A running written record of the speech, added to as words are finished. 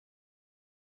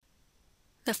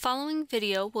The following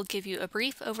video will give you a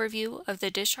brief overview of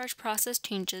the discharge process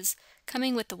changes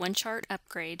coming with the OneChart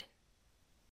upgrade.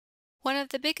 One of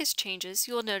the biggest changes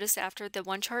you will notice after the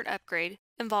OneChart upgrade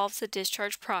involves the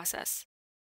discharge process.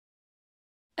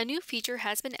 A new feature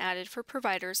has been added for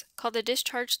providers called the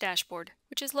Discharge dashboard,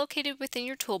 which is located within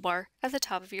your toolbar at the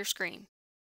top of your screen.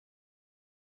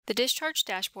 The Discharge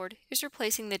dashboard is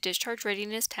replacing the Discharge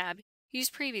Readiness tab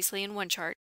used previously in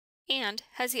OneChart and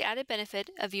has the added benefit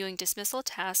of viewing dismissal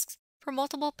tasks for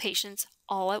multiple patients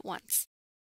all at once.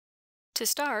 To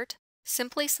start,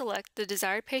 simply select the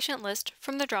desired patient list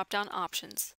from the drop-down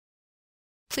options.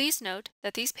 Please note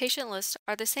that these patient lists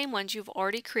are the same ones you've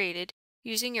already created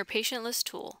using your patient list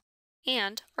tool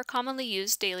and are commonly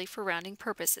used daily for rounding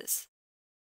purposes.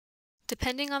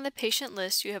 Depending on the patient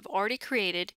list you have already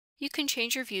created, you can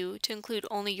change your view to include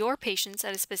only your patients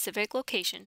at a specific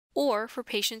location or for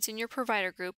patients in your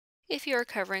provider group if you are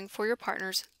covering for your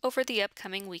partners over the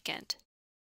upcoming weekend.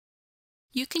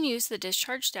 You can use the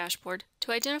Discharge dashboard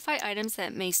to identify items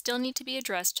that may still need to be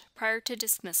addressed prior to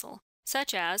dismissal,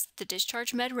 such as the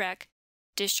discharge med rec,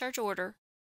 discharge order,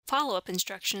 follow-up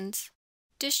instructions,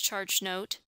 discharge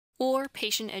note, or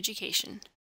patient education.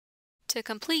 To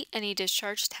complete any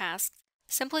discharge tasks,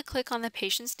 simply click on the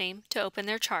patient's name to open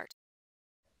their chart.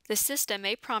 The system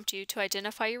may prompt you to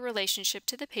identify your relationship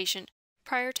to the patient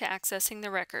prior to accessing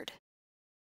the record.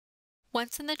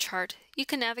 Once in the chart, you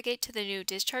can navigate to the new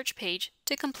discharge page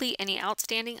to complete any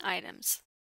outstanding items.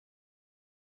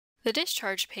 The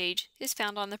discharge page is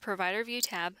found on the Provider View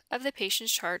tab of the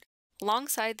patient's chart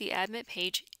alongside the Admit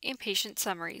page and patient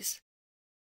summaries.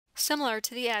 Similar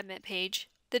to the Admit page,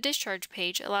 the discharge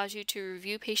page allows you to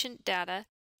review patient data,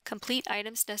 complete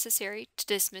items necessary to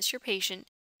dismiss your patient,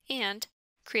 and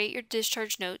create your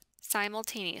discharge note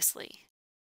simultaneously.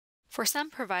 For some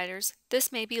providers,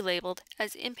 this may be labeled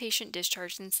as inpatient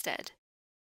discharge instead.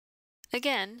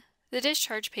 Again, the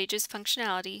discharge page's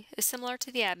functionality is similar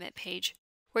to the Admit page,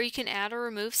 where you can add or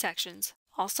remove sections,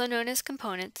 also known as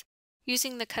components,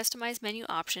 using the Customize menu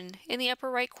option in the upper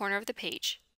right corner of the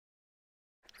page.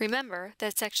 Remember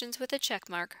that sections with a check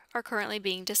mark are currently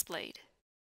being displayed.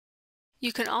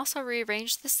 You can also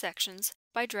rearrange the sections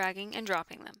by dragging and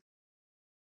dropping them.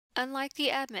 Unlike the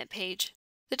Admit page,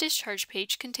 the discharge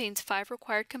page contains 5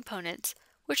 required components,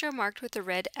 which are marked with a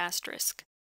red asterisk.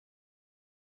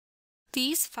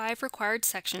 These 5 required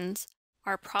sections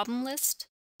are Problem List,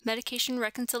 Medication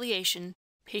Reconciliation,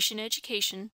 Patient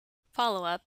Education,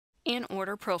 Follow-up, and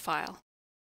Order Profile.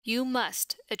 You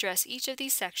must address each of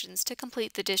these sections to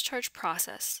complete the discharge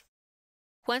process.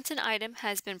 Once an item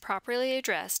has been properly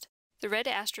addressed, the red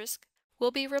asterisk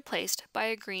will be replaced by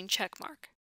a green check mark.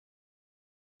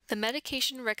 The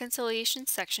Medication Reconciliation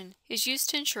section is used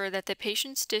to ensure that the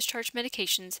patient's discharge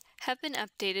medications have been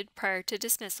updated prior to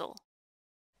dismissal.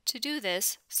 To do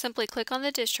this, simply click on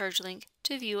the discharge link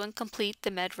to view and complete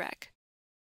the med rec.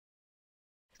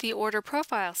 The Order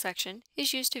Profile section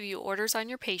is used to view orders on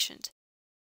your patient.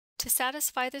 To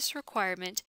satisfy this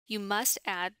requirement, you must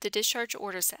add the discharge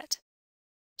order set.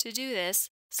 To do this,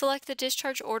 select the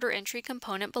discharge order entry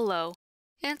component below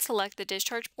and select the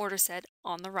discharge order set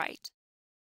on the right.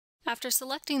 After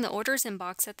selecting the Orders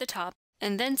inbox at the top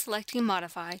and then selecting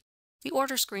Modify, the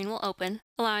order screen will open,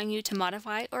 allowing you to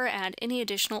modify or add any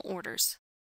additional orders.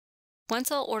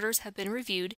 Once all orders have been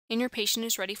reviewed and your patient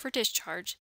is ready for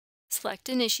discharge, select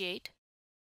Initiate,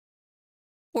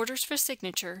 Orders for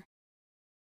Signature,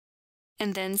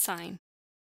 and then Sign.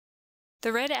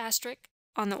 The red asterisk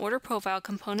on the Order Profile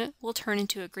component will turn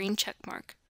into a green check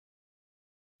mark.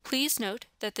 Please note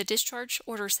that the discharge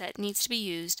order set needs to be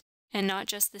used and not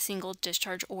just the single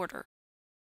discharge order.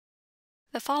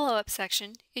 The follow-up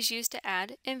section is used to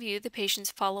add and view the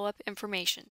patient's follow-up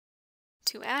information.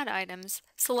 To add items,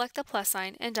 select the plus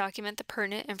sign and document the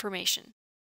pertinent information.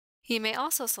 You may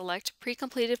also select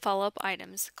pre-completed follow-up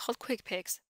items called Quick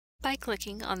Picks by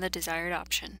clicking on the desired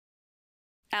option.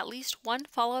 At least one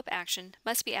follow-up action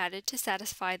must be added to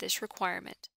satisfy this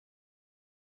requirement.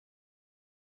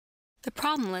 The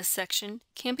Problem List section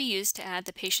can be used to add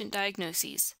the patient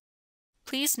diagnoses.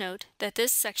 Please note that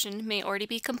this section may already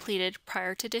be completed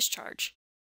prior to discharge.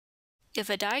 If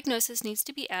a diagnosis needs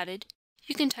to be added,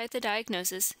 you can type the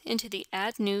diagnosis into the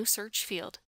Add New search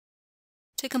field.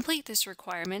 To complete this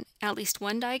requirement, at least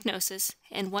one diagnosis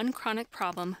and one chronic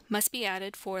problem must be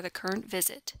added for the current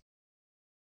visit.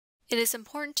 It is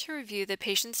important to review the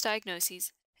patient's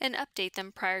diagnoses and update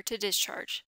them prior to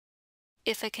discharge.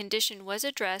 If a condition was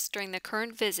addressed during the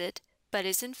current visit but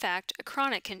is in fact a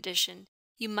chronic condition,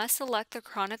 you must select the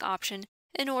chronic option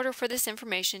in order for this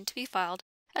information to be filed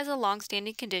as a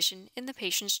long-standing condition in the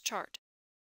patient's chart.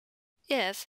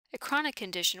 If, a chronic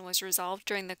condition was resolved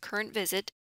during the current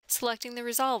visit, selecting the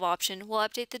Resolve option will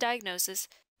update the diagnosis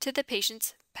to the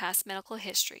patient's past medical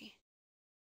history.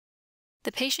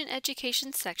 The Patient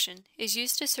Education section is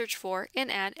used to search for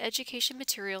and add education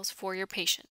materials for your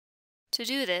patient. To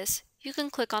do this, you can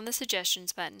click on the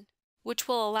Suggestions button, which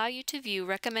will allow you to view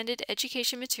recommended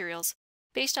education materials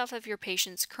based off of your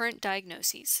patient's current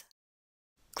diagnoses.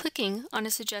 Clicking on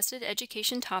a suggested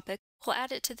education topic will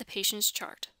add it to the patient's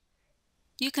chart.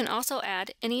 You can also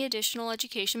add any additional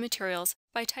education materials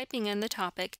by typing in the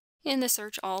topic in the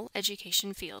Search All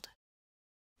Education field.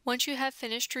 Once you have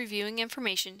finished reviewing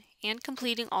information and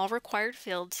completing all required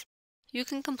fields, you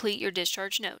can complete your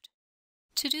discharge note.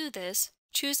 To do this,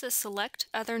 choose the Select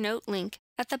Other Note link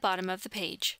at the bottom of the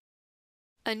page.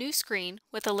 A new screen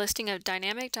with a listing of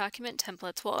dynamic document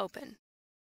templates will open.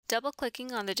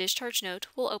 Double-clicking on the discharge note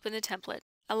will open the template,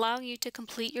 allowing you to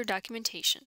complete your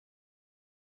documentation.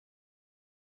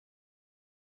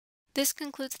 This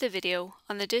concludes the video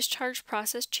on the discharge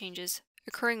process changes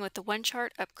occurring with the OneChart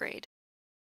upgrade.